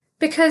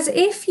Because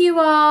if you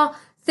are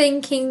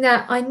thinking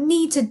that I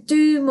need to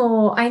do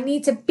more, I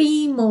need to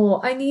be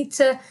more, I need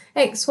to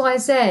X, Y,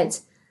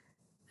 Z,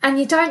 and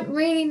you don't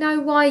really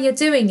know why you're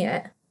doing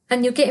it,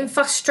 and you're getting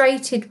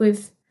frustrated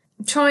with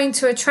trying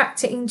to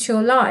attract it into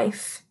your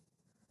life,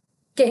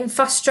 getting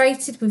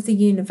frustrated with the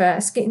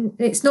universe,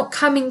 it's not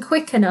coming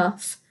quick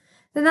enough,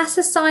 then that's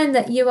a sign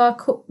that you are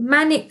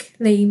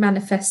manically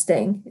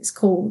manifesting, it's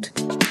called.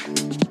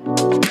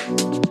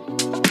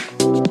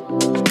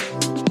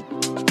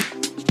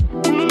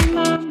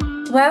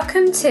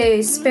 Welcome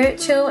to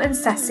Spiritual and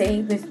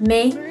Sassy with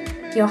me,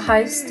 your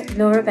host,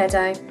 Laura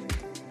Beddoe.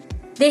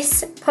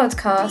 This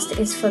podcast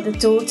is for the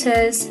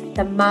daughters,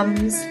 the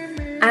mums,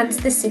 and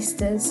the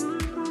sisters,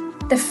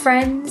 the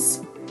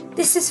friends.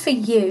 This is for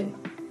you.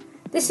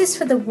 This is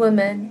for the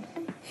woman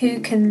who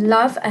can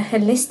love a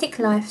holistic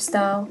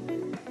lifestyle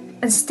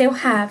and still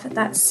have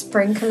that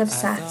sprinkle of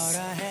sass.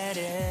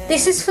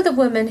 This is for the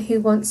woman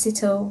who wants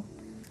it all,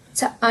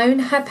 to own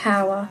her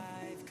power.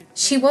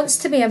 She wants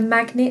to be a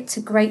magnet to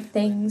great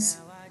things.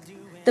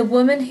 The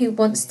woman who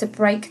wants to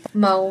break the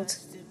mould.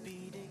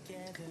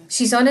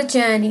 She's on a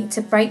journey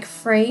to break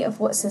free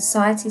of what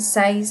society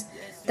says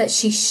that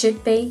she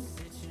should be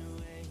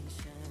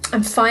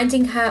and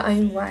finding her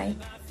own way.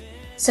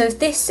 So if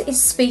this is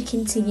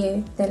speaking to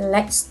you, then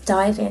let's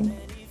dive in.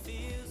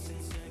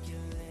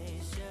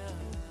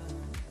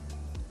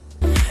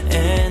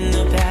 And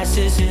the past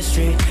is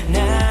history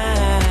now.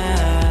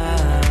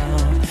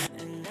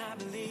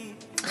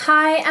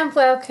 Hi and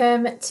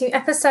welcome to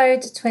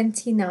episode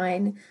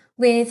 29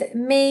 with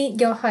me,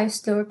 your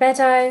host Laura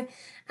Beddoe,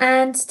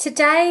 and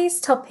today's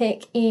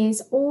topic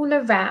is all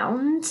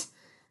around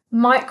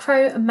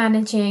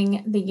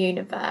micromanaging the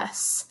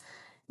universe.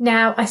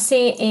 Now, I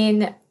see it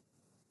in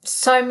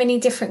so many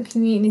different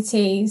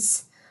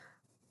communities,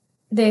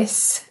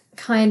 this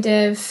kind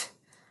of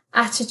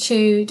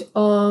attitude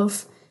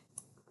of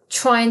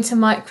trying to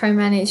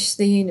micromanage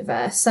the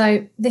universe.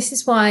 So this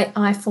is why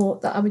I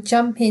thought that I would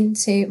jump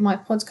into my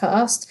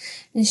podcast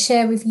and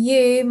share with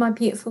you, my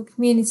beautiful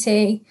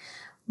community,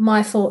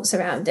 my thoughts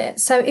around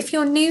it. So if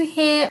you're new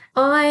here,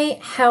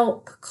 I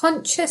help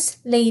conscious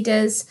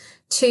leaders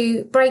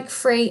to break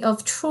free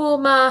of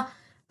trauma,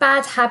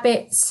 bad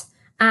habits,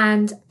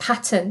 and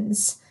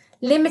patterns,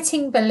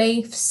 limiting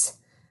beliefs.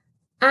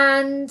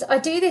 And I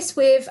do this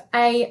with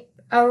an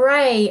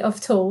array of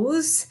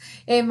tools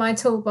in my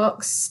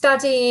toolbox,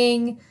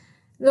 studying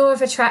law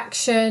of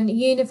attraction,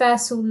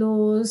 universal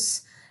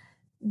laws,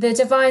 the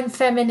divine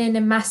feminine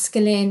and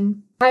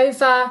masculine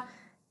over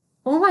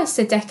almost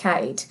a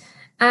decade.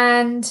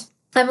 And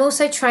I'm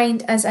also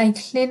trained as a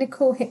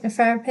clinical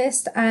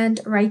hypnotherapist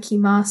and Reiki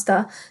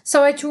master.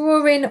 So I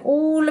draw in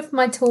all of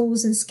my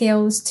tools and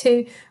skills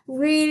to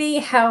really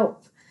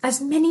help as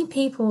many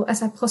people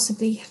as I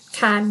possibly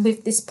can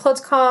with this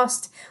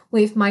podcast,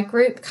 with my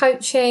group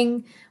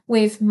coaching,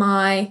 with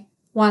my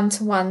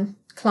one-to-one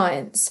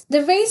clients.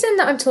 The reason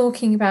that I'm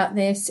talking about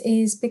this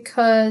is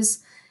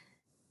because,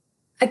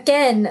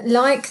 again,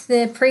 like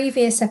the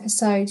previous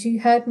episode,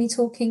 you heard me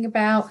talking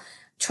about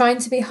trying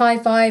to be high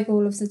vibe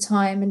all of the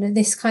time and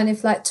this kind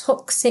of like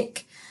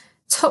toxic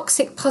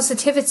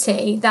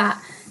positivity that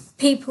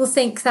people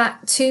think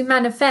that to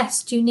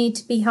manifest you need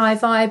to be high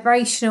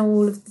vibrational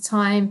all of the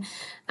time.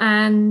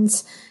 And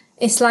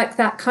it's like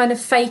that kind of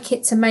fake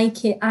it to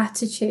make it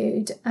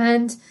attitude.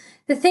 And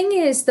the thing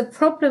is, the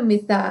problem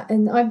with that,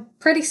 and I'm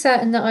pretty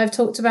certain that I've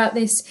talked about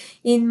this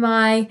in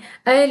my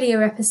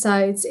earlier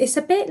episodes, it's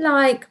a bit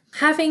like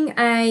having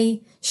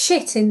a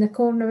shit in the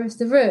corner of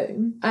the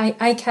room,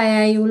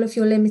 aka all of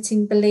your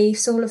limiting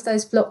beliefs, all of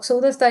those blocks,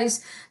 all of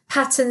those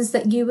patterns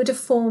that you would have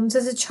formed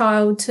as a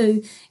child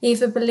to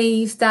either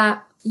believe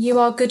that you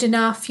are good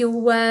enough, you're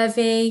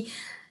worthy,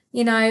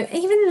 you know,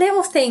 even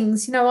little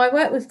things. You know, I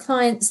work with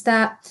clients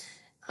that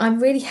I'm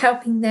really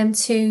helping them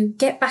to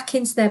get back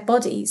into their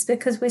bodies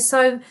because we're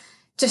so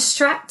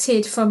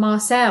distracted from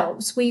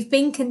ourselves. We've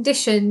been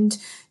conditioned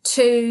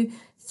to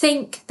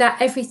think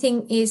that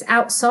everything is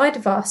outside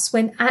of us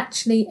when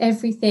actually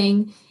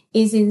everything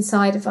is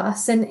inside of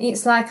us. And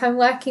it's like I'm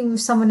working with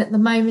someone at the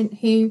moment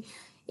who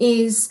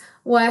is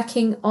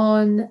working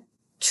on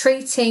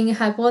treating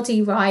her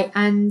body right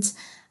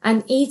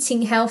and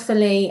eating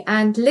healthily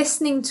and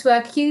listening to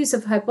her cues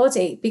of her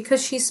body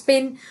because she's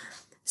been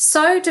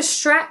so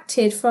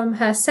distracted from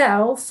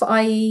herself,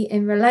 i.e.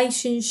 in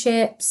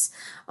relationships,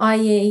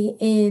 i.e.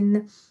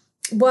 in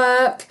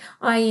work,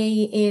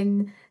 i.e.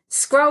 in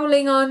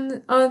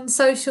scrolling on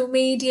social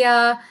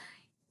media,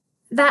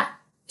 that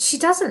she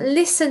doesn't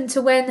listen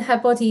to when her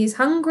body is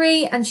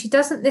hungry and she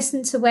doesn't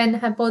listen to when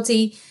her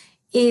body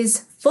is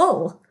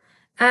full.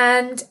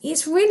 And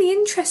it's really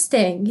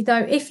interesting, you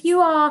know, if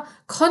you are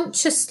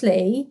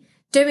consciously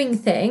doing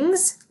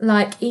things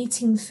like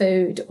eating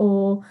food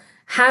or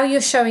how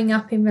you're showing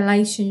up in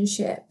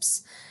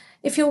relationships,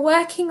 if you're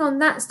working on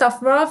that stuff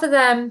rather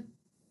than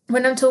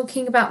when I'm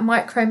talking about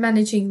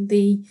micromanaging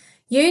the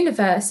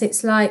universe,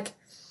 it's like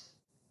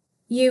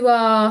you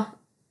are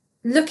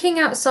looking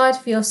outside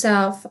of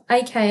yourself,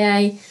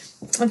 aka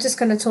I'm just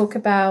going to talk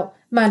about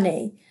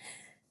money.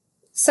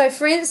 So,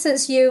 for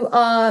instance, you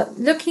are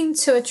looking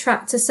to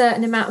attract a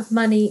certain amount of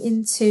money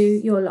into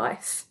your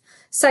life.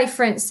 Say,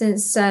 for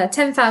instance,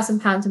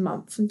 £10,000 a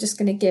month. I'm just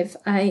going to give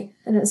an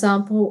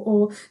example,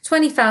 or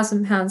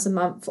 £20,000 a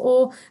month,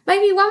 or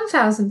maybe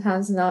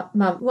 £1,000 a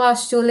month.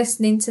 Whilst you're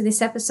listening to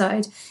this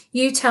episode,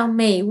 you tell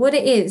me what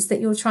it is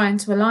that you're trying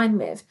to align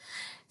with.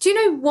 Do you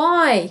know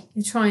why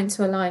you're trying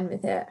to align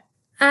with it?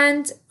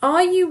 And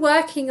are you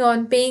working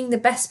on being the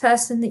best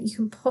person that you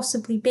can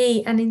possibly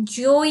be and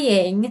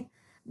enjoying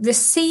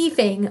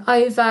receiving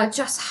over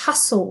just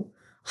hustle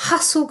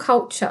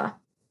culture?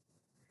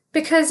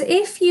 Because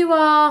if you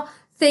are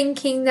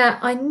thinking that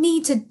I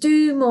need to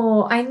do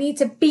more, I need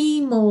to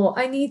be more,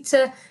 I need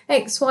to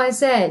X, Y,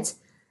 Z,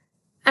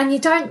 and you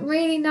don't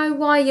really know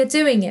why you're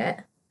doing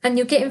it, and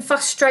you're getting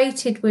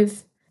frustrated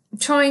with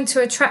trying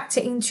to attract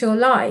it into your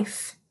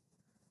life,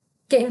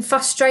 getting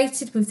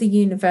frustrated with the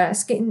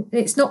universe,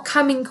 it's not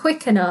coming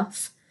quick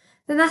enough,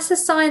 then that's a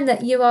sign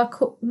that you are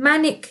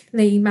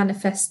manically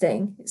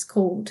manifesting, it's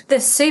called. The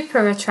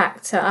super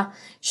attractor,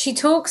 she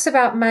talks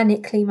about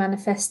manically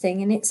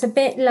manifesting, and it's a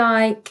bit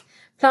like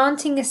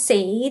planting a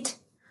seed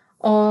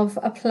of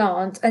a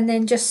plant and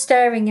then just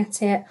staring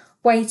at it,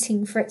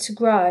 waiting for it to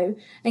grow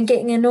and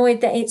getting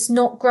annoyed that it's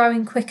not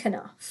growing quick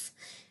enough.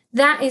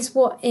 That is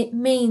what it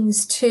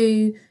means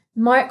to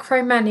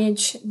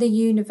micromanage the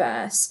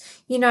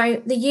universe. You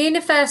know, the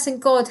universe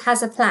and God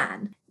has a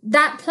plan.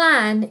 That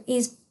plan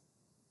is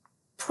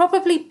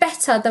probably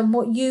better than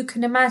what you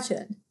can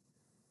imagine,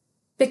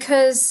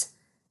 because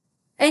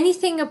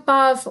anything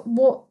above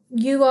what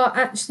you are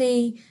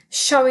actually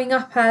showing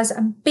up as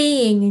and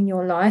being in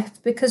your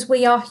life, because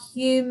we are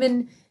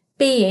human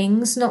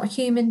beings, not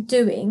human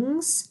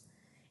doings,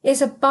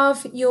 is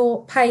above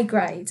your pay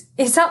grade.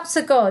 It's up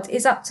to God,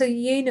 it's up to the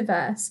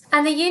universe.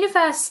 And the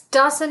universe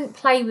doesn't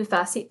play with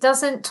us, it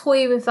doesn't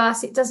toy with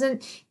us, it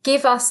doesn't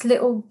give us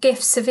little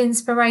gifts of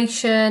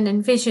inspiration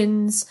and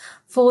visions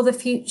for the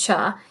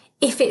future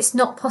if it's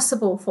not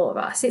possible for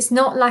us. It's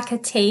not like a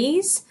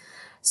tease.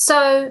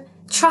 So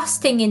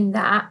trusting in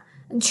that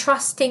and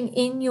trusting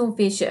in your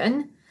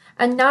vision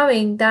and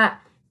knowing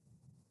that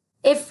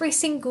every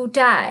single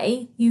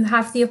day you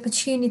have the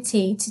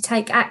opportunity to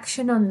take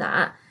action on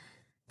that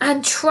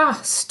and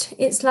trust.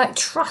 It's like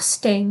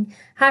trusting,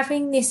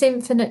 having this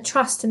infinite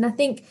trust. And I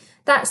think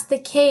that's the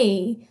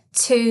key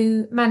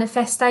to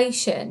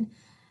manifestation.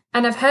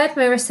 And I've heard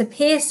Marissa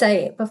Peer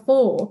say it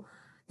before.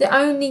 The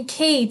only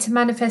key to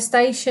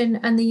manifestation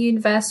and the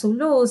universal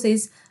laws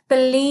is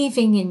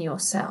believing in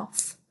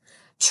yourself.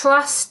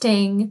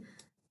 Trusting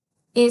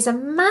is a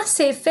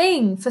massive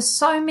thing for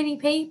so many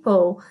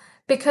people,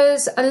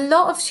 because a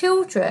lot of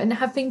children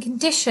have been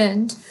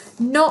conditioned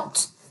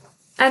not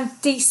and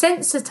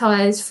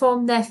desensitized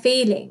from their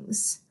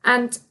feelings.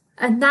 And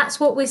that's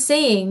what we're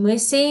seeing. We're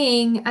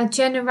seeing a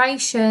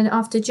generation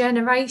after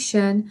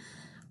generation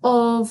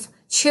of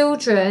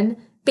children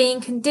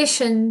being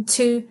conditioned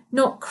to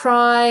not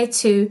cry,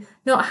 to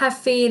not have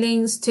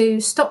feelings,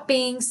 to stop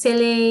being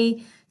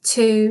silly,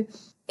 to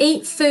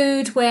eat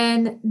food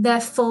when they're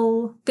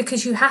full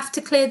because you have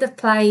to clear the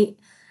plate,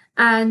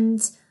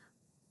 and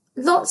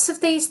lots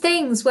of these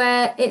things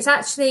where it's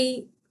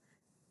actually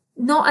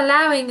not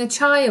allowing a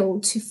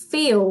child to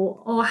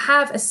feel or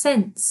have a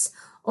sense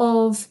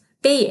of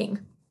being.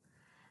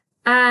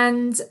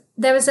 And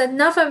there was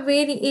another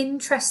really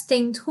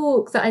interesting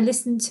talk that I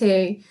listened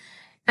to,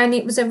 and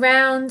it was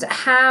around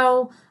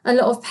how a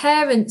lot of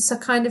parents are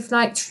kind of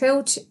like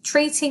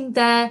treating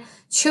their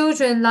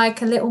children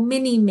like a little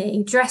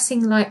mini-me,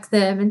 dressing like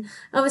them. And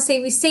obviously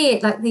we see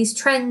it like these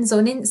trends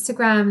on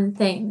Instagram and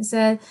things.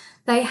 They're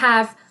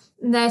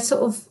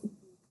sort of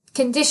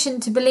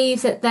conditioned to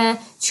believe that their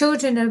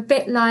children are a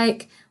bit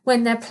like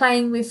when they're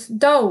playing with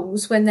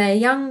dolls when they're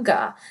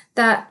younger,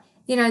 that,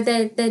 you know,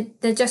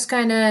 they're just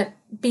going to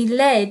be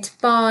led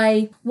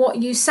by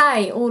what you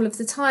say all of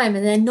the time,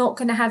 and they're not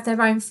going to have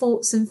their own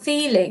thoughts and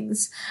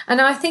feelings.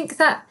 And I think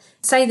that,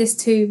 say this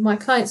to my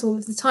clients all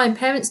of the time,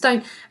 parents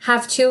don't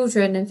have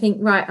children and think,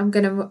 right, I'm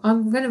going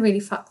to really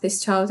fuck this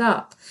child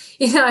up.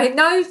 You know,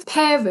 no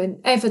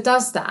parent ever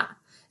does that.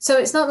 So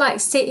it's not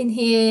like sitting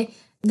here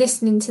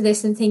listening to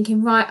this and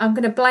thinking, right, I'm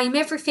going to blame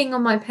everything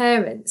on my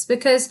parents,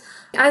 because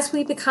as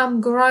we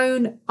become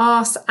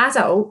grown-ass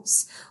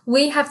adults,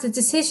 we have the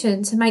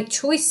decision to make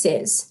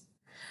choices.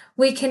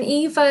 We can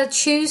either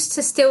choose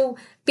to still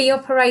be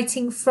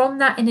operating from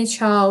that inner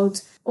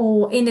child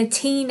or inner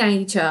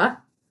teenager,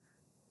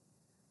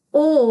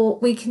 or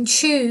we can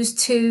choose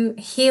to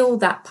heal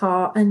that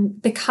part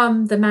and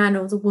become the man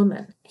or the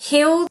woman.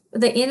 Heal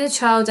the inner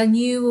child and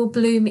you will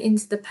bloom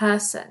into the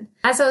person.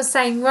 As I was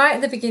saying right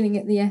at the beginning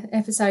of the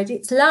episode,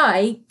 it's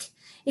like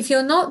if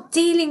you're not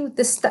dealing with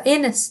the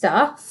inner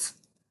stuff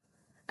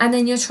and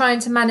then you're trying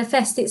to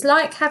manifest, it's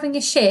like having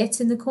a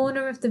shit in the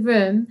corner of the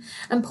room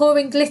and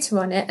pouring glitter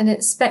on it and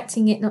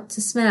expecting it not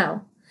to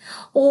smell.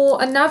 Or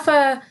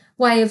another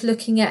way of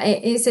looking at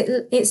it is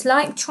it's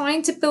like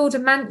trying to build a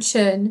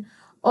mansion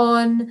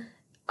on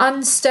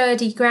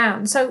unsturdy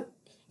ground. So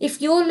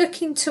if you're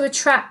looking to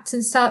attract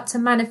and start to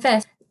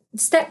manifest,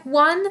 step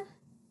one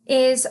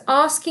is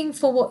asking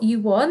for what you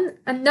want,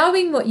 and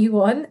knowing what you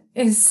want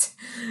is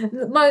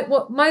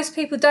what most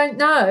people don't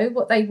know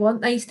what they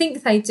want. They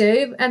think they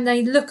do, and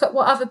they look at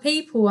what other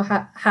people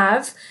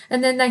have,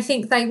 and then they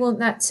think they want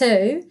that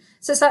too.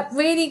 So it's like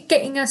really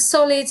getting a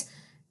solid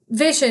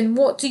vision.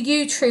 What do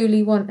you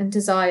truly want and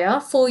desire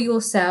for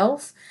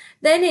yourself?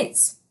 Then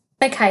it's,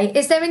 okay,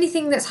 is there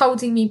anything that's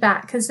holding me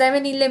back? Is there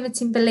any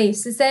limiting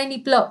beliefs? Is there any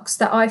blocks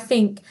that I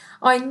think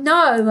I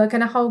know are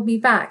going to hold me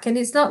back? And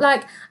it's not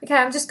like, okay,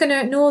 I'm just going to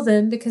ignore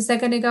them because they're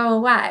going to go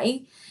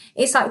away.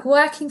 It's like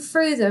working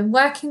through them,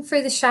 working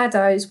through the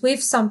shadows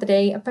with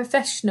somebody, a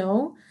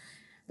professional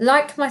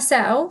like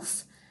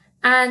myself,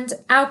 and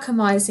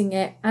alchemizing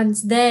it, and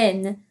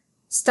then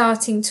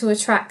starting to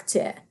attract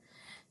it.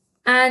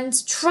 And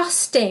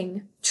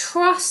trusting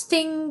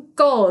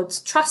God,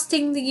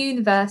 trusting the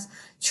universe,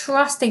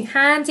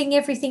 handing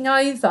everything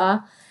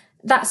over,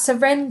 that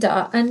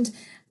surrender. And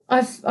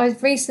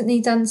I've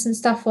recently done some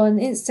stuff on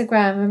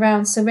Instagram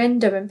around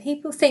surrender, and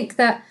people think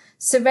that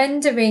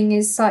surrendering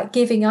is like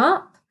giving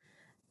up.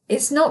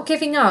 It's not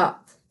giving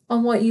up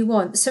on what you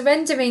want.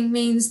 Surrendering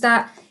means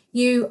that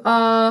you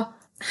are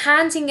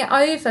handing it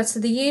over to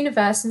the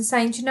universe and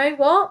saying, do you know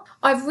what?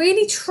 I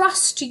really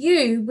trust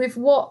you with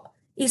what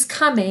is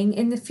coming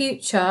in the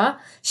future.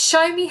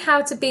 Show me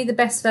how to be the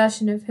best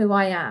version of who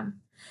I am.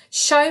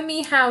 Show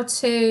me how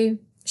to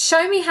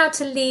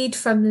lead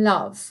from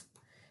love.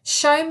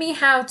 Show me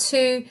how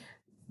to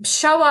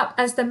show up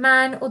as the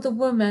man or the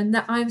woman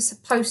that I'm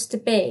supposed to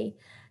be.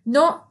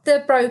 Not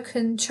the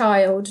broken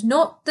child,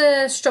 not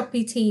the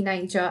stroppy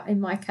teenager in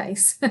my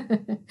case.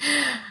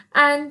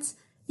 And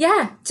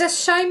yeah,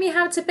 just show me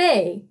how to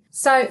be.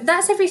 So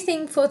that's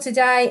everything for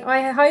today.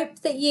 I hope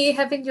that you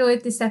have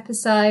enjoyed this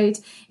episode.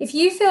 If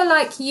you feel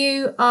like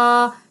you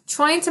are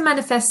trying to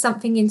manifest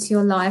something into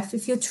your life,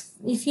 if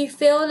you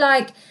feel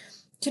like,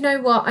 do you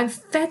know what, I'm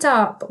fed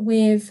up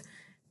with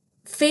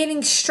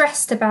feeling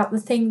stressed about the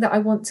thing that I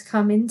want to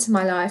come into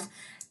my life,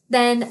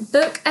 then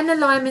book an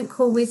alignment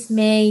call with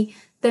me.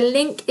 The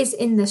link is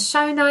in the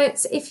show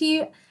notes. If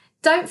you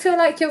don't feel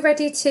like you're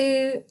ready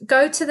to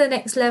go to the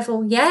next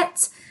level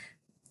yet,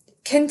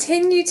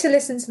 continue to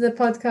listen to the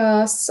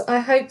podcasts. I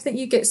hope that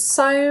you get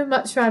so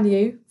much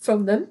value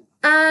from them.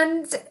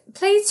 And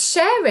please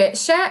share it.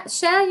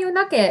 Share your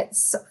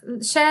nuggets.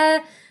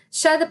 Share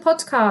the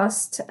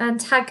podcast and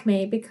tag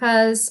me,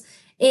 because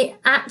it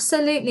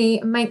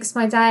absolutely makes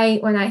my day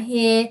when I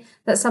hear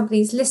that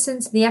somebody's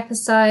listened to the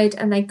episode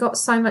and they got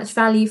so much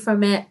value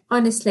from it.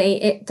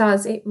 Honestly, it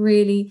does. It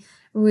really,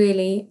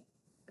 really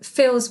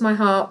fills my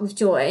heart with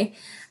joy.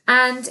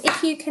 And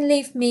if you can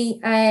leave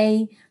me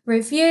a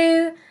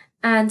review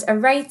and a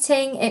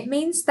rating, it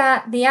means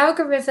that the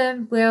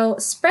algorithm will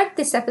spread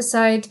this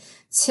episode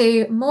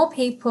to more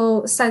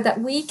people so that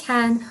we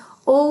can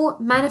all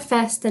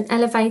manifest and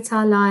elevate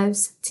our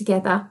lives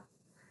together.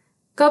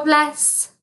 God bless.